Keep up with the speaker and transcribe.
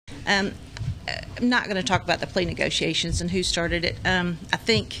I'm not going to talk about the plea negotiations and who started it. I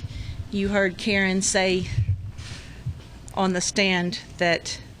think you heard Karen say on the stand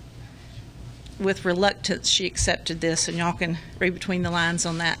that with reluctance she accepted this, and y'all can read between the lines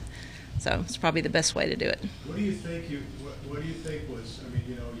on that. So it's probably the best way to do it. What do you think what do you think was, I mean,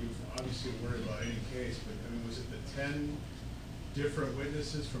 you know, you've obviously worried about any case, but I mean, was it the 10 different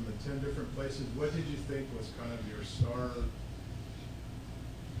witnesses from the 10 different places? What did you think was kind of your star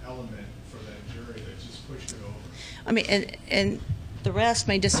element for that jury that just pushed it over? I mean, and the rest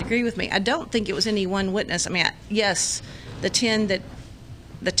may disagree with me. I don't think it was any one witness. I mean, yes, the 10 that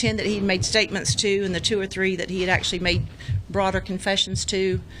he made statements to, and the 2 or 3 that he had actually made broader confessions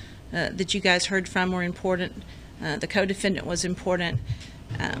to, that you guys heard from, were important. The co-defendant was important.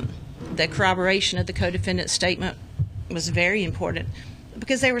 The corroboration of the co-defendant's statement was very important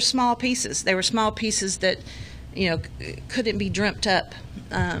because they were small pieces. They were small pieces that, you know, couldn't be dreamt up.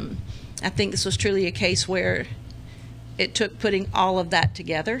 I think this was truly a case where it took putting all of that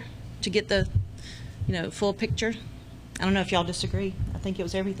together to get the, you know, full picture. I don't know if y'all disagree. I think it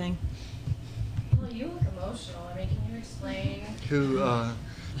was everything. Well, you look emotional. I mean, can you explain?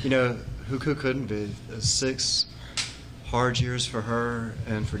 Who couldn't be? 6 hard years for her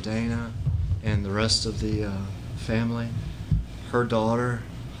and for Dana and the rest of the family. Her daughter,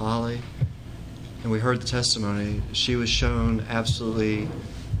 Holly, and we heard the testimony. She was shown absolutely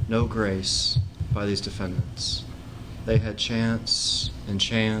no grace by these defendants. They had chance and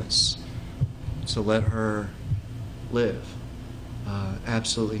chance to let her live.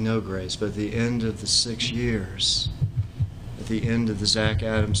 Absolutely no grace. But at the end of the 6 years, at the end of the Zach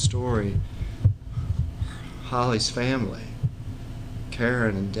Adams story, Holly's family,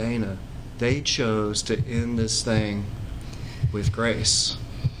 Karen and Dana, they chose to end this thing with grace.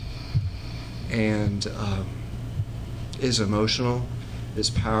 And is emotional, is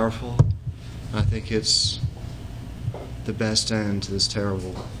powerful. I think it's the best end to this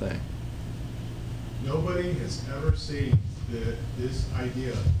terrible thing. Nobody has ever seen this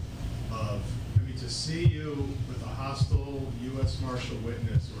idea of, I mean, to see you with a hostile U.S. Marshal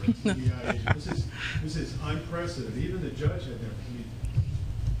witness or a TBI agent, this is unprecedented. Even the judge had never,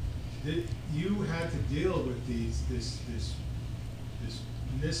 I mean, you had to deal with this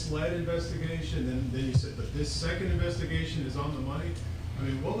misled investigation, and then you said, but this second investigation is on the money. I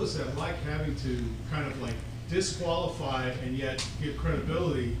mean, what was that like, having to kind of like disqualify and yet give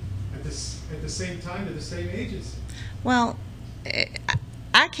credibility at the same time to the same agency? Well,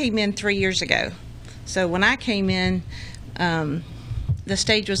 I came in 3 years ago. So when I came in, the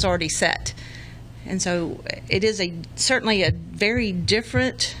stage was already set. And so it is certainly a very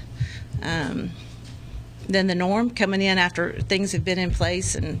different than the norm, coming in after things have been in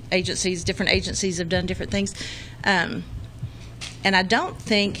place and different agencies have done different things. And I don't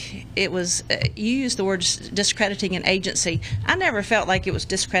think it was, you used the word discrediting an agency. I never felt like it was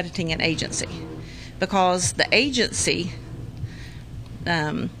discrediting an agency, because the agency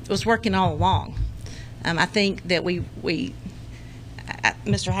was working all along. I think that Mr.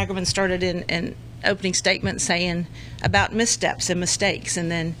 Hagerman started in opening statement saying about missteps and mistakes,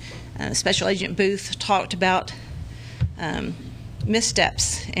 and then Special Agent Booth talked about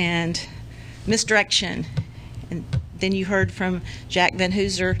missteps and misdirection. And then you heard from Jack Van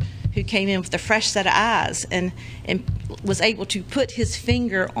Hooser, who came in with a fresh set of eyes and was able to put his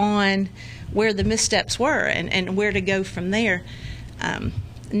finger on where the missteps were and where to go from there.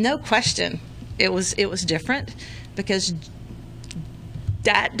 No question, it was different, because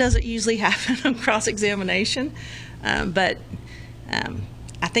that doesn't usually happen on cross-examination. But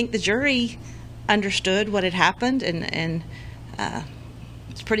I think the jury understood what had happened, and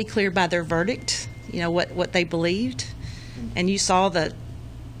it's pretty clear by their verdict, you know, what they believed. And you saw did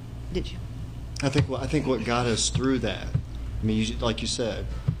you? I think what got us through that, I mean, like you said,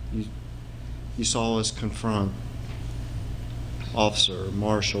 you saw us confront officer,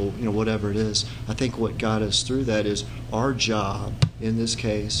 marshal, you know, whatever it is. I think what got us through that is our job in this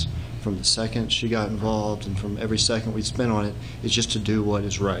case, from the second she got involved and from every second we spent on it, is just to do what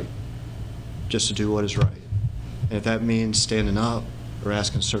is right. Just to do what is right. And if that means standing up or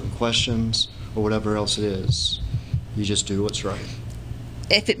asking certain questions or whatever else it is, you just do what's right.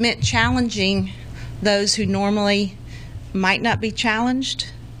 If it meant challenging those who normally might not be challenged,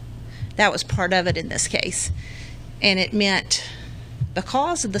 that was part of it in this case. And it meant,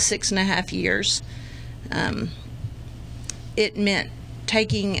 because of the 6.5 years, it meant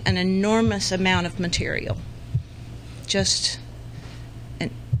taking an enormous amount of material, just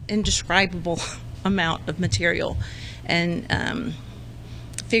an indescribable amount of material, and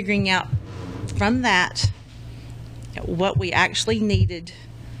figuring out from that what we actually needed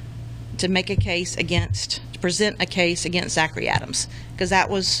to make a case against, to present a case against Zachary Adams, because that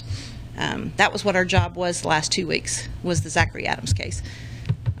was what our job was the last 2 weeks, was the Zachary Adams case.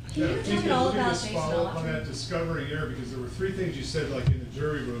 Can you Let talk me at all let me about just Jason follow up on Autry? that discovery error, because there were three things you said, like in the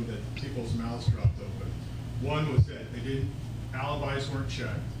jury room, that people's mouths dropped open. One was that alibis weren't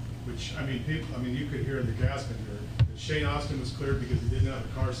checked, which, I mean, you could hear in the gas meter that Shane Austin was cleared because he didn't have a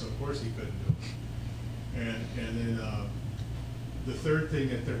car, so of course he couldn't do it. And then the third thing,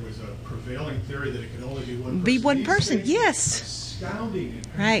 that there was a prevailing theory that it could only be one person. Be one These person, things yes. are astounding.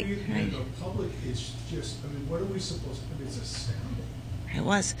 Right, And the public is just, I mean, what are we supposed to, I mean, it's astounding. It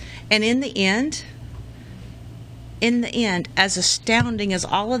was. And in the end, as astounding as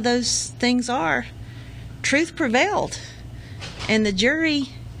all of those things are, truth prevailed. And the jury,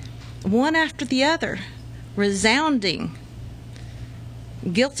 one after the other, resounding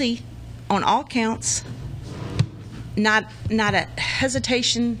guilty on all counts, not a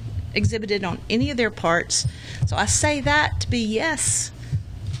hesitation exhibited on any of their parts. So I say that to be, yes,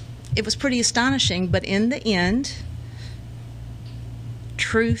 it was pretty astonishing, but in the end,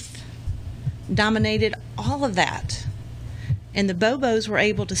 truth dominated all of that. And the Bobos were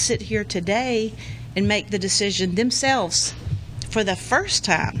able to sit here today and make the decision themselves for the first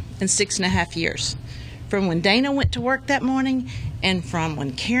time in 6.5 years. From when Dana went to work that morning and from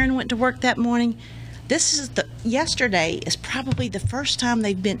when Karen went to work that morning, yesterday is probably the first time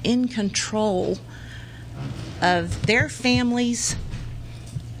they've been in control of their family's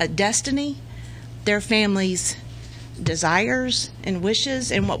destiny, their family's desires and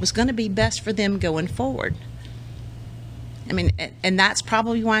wishes, and what was going to be best for them going forward. I mean, and that's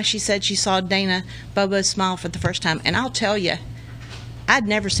probably why she said she saw Dana Bobo smile for the first time. And I'll tell you, I'd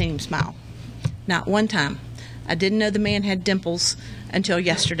never seen him smile. Not one time. I didn't know the man had dimples until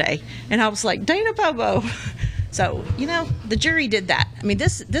yesterday. And I was like, Dana Bobo. So, you know, the jury did that. I mean,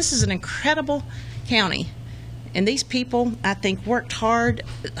 this is an incredible county. And these people, I think, worked hard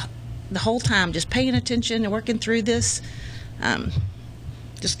the whole time, just paying attention and working through this.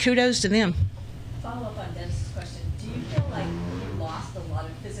 Just kudos to them. Follow up on Dennis's question. Do you feel like you lost a lot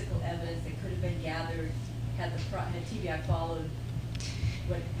of physical evidence that could have been gathered had TBI followed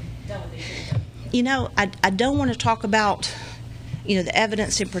done what they should have done? You know, I don't want to talk about, you know, the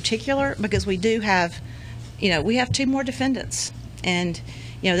evidence in particular, because we do have, you know, we have 2 more defendants, and,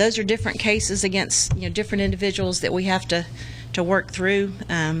 you know, those are different cases against, you know, different individuals that we have to work through.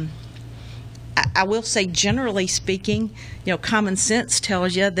 I will say, generally speaking, you know, common sense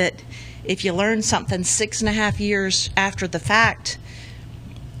tells you that if you learn something 6.5 years after the fact,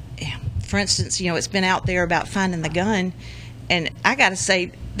 for instance, you know, it's been out there about finding the gun, and I got to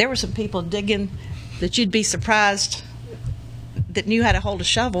say, there were some people digging that you'd be surprised that knew how to hold a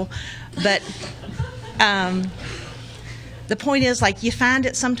shovel, but the point is, like, you find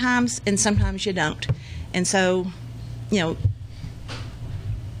it sometimes and sometimes you don't. And so, you know,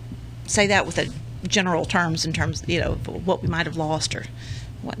 say that with a general terms, in terms, you know, of what we might have lost or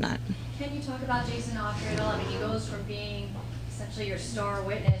whatnot. Can you talk about Jason Autry at all? I mean, he goes from being essentially your star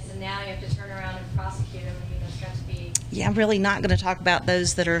witness, and now you have to turn around and prosecute him. I mean, there's got to be... Yeah, I'm really not going to talk about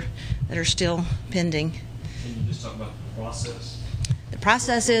those that are still pending. Can you just talk about the process? The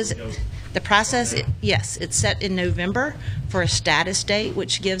process, yes, it's set in November for a status date,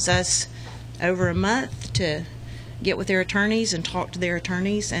 which gives us over a month to get with their attorneys and talk to their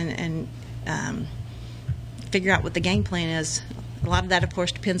attorneys and figure out what the game plan is. A lot of that, of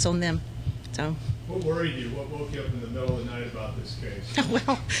course, depends on them. So. What worried you? What woke you up in the middle of the night about this case?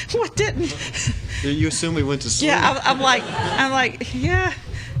 Well, what didn't? You assume we went to sleep? Yeah, I'm like, yeah.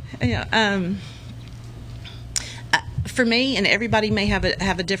 For me, and everybody may have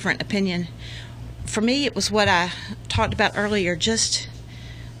a different opinion. For me, it was what I talked about earlier, just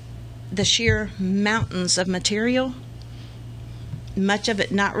the sheer mountains of material, much of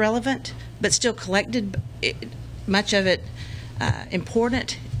it not relevant, but still collected, much of it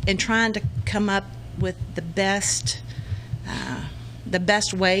important, and trying to come up with the best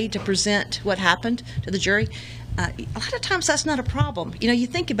way to present what happened to the jury. A lot of times that's not a problem. You know, you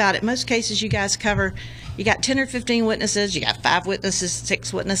think about it, most cases you guys cover, you got 10 or 15 witnesses, you got 5 witnesses,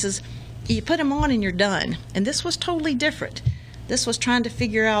 6 witnesses, you put them on and you're done. And this was totally different. This was trying to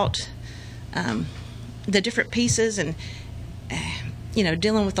figure out the different pieces and, you know,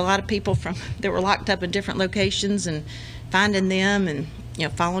 dealing with a lot of people that were locked up in different locations and finding them and, you know,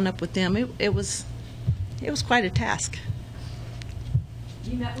 following up with them. It was quite a task.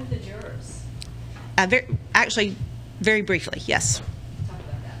 You met with the jurors. Actually, very briefly, yes. Talk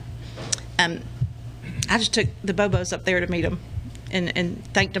about that. I just took the Bobos up there to meet them and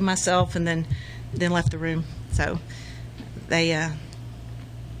thanked them myself, and then left the room. So they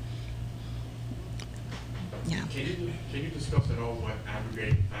Can you discuss at all what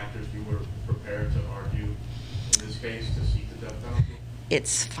aggregating factors you were prepared to argue in this case to seek the death penalty?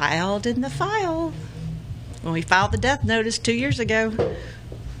 It's filed in the file. When we filed the death notice 2 years ago,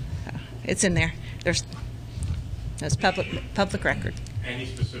 it's in there. That's public record. Any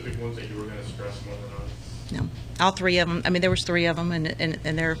specific ones that you were going to stress more than others? No, all three of them. I mean, there was 3 of them, and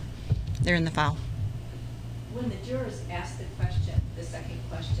they're in the file. When the jurors asked the question, the second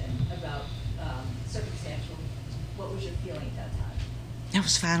question about circumstantial, what was your feeling at that time? I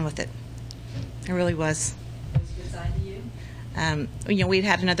was fine with it. I really was. It was a good sign to you? You know, we'd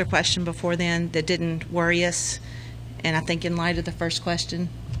had another question before then that didn't worry us, and I think in light of the first question,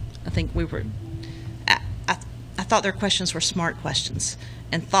 I think we were. I thought their questions were smart questions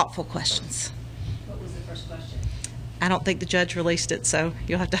and thoughtful questions. What was the first question? I don't think the judge released it, so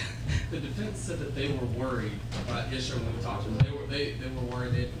you'll have to. The defense said that they were worried about yesterday when we talked to them. They were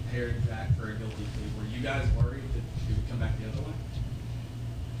worried they had prepared Jack for a guilty plea. Were you guys worried that it would come back the other way?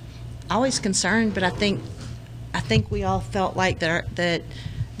 Always concerned, but I think we all felt like that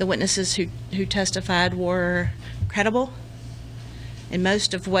the witnesses who testified were credible, and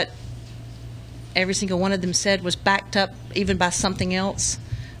most of what every single one of them said was backed up even by something else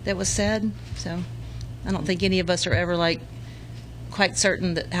that was said. So I don't think any of us are ever like quite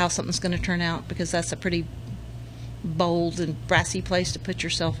certain that how something's going to turn out, because that's a pretty bold and brassy place to put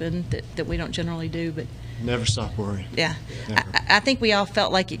yourself in that we don't generally do. But Never stop worrying. yeah, Never. I think we all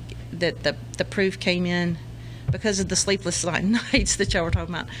felt like that the proof came in because of the sleepless nights that y'all were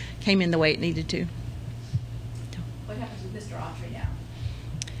talking about, came in the way it needed to. What happens with Mr. Autry now?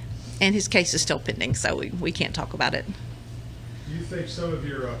 And his case is still pending, so we can't talk about it. Do you think some of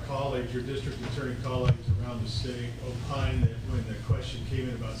your colleagues, your district attorney colleagues around the state, opine that when the question came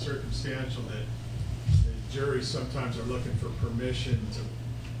in about circumstantial, that the juries sometimes are looking for permission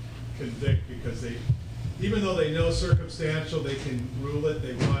to convict because they, even though they know circumstantial, they can rule it,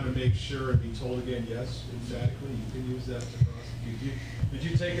 they want to make sure and be told again, yes, emphatically, you can use that to prosecute. Did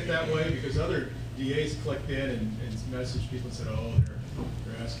you take it that way? Because other DAs clicked in and messaged people and said, oh,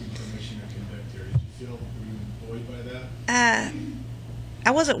 they're asking permission to convict here. Did you feel, were you buoyed by that? I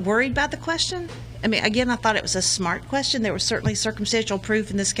wasn't worried about the question. I mean, again, I thought it was a smart question. There was certainly circumstantial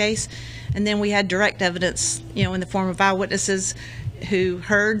proof in this case, and then we had direct evidence, you know, in the form of eyewitnesses who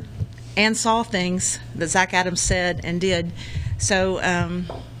heard and saw things that Zach Adams said and did. So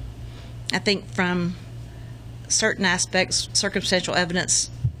I think from certain aspects, circumstantial evidence,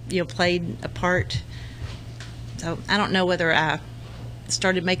 you know, played a part. So I don't know whether I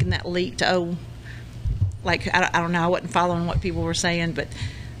started making that leap to, like, I don't know, I wasn't following what people were saying, but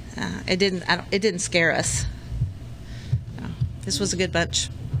it didn't scare us. This was a good bunch.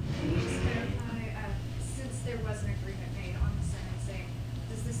 Can you just clarify, since there was an agreement made on the sentencing,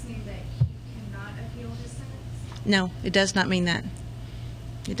 does this mean that he cannot appeal his sentence? No, it does not mean that.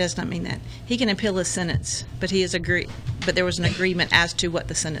 It does not mean that. He can appeal his sentence, but but there was an agreement as to what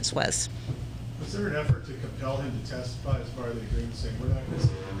the sentence was. Was there an effort to compel him to testify as part of the agreement, saying, we're not going to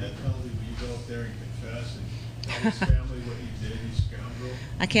say the death penalty, but you go up there and confess and tell his family what you did, you scoundrel?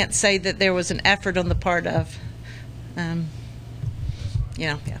 I can't say that there was an effort on the part of,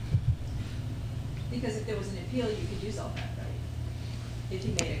 yeah. Because if there was an appeal, you could use all that, right? If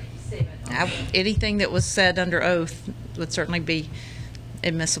you made a statement. Anything that was said under oath would certainly be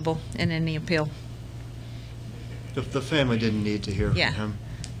admissible in any appeal. The family didn't need to hear from Yeah. him.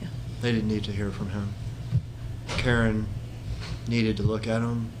 Yeah. They didn't need to hear from him. Karen needed to look at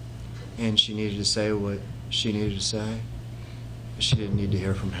him, and she needed to say what she needed to say. But she didn't need to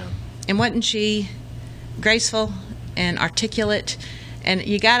hear from him. And wasn't she graceful and articulate? And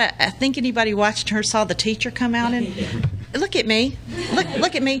you gotta, I think anybody watched her saw the teacher come out and look at me,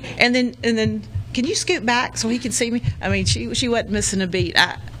 look at me, and then can you scoot back so he can see me? I mean, she wasn't missing a beat.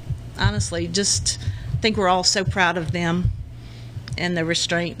 I honestly just think we're all so proud of them and the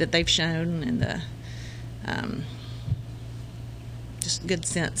restraint that they've shown and the just good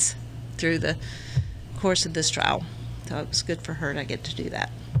sense through the course of this trial. So it was good for her to get to do that.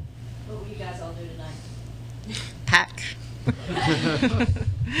 What will you guys all do tonight? Pack.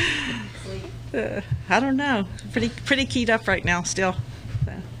 Sleep? I don't know. Pretty keyed up right now still.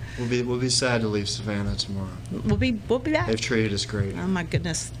 So We'll be sad to leave Savannah tomorrow. we'll be back. They've treated us great. Oh my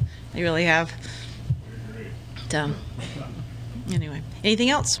goodness, they really have. So anyway, anything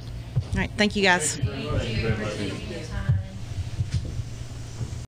else? All right, thank you guys. Thank you very much.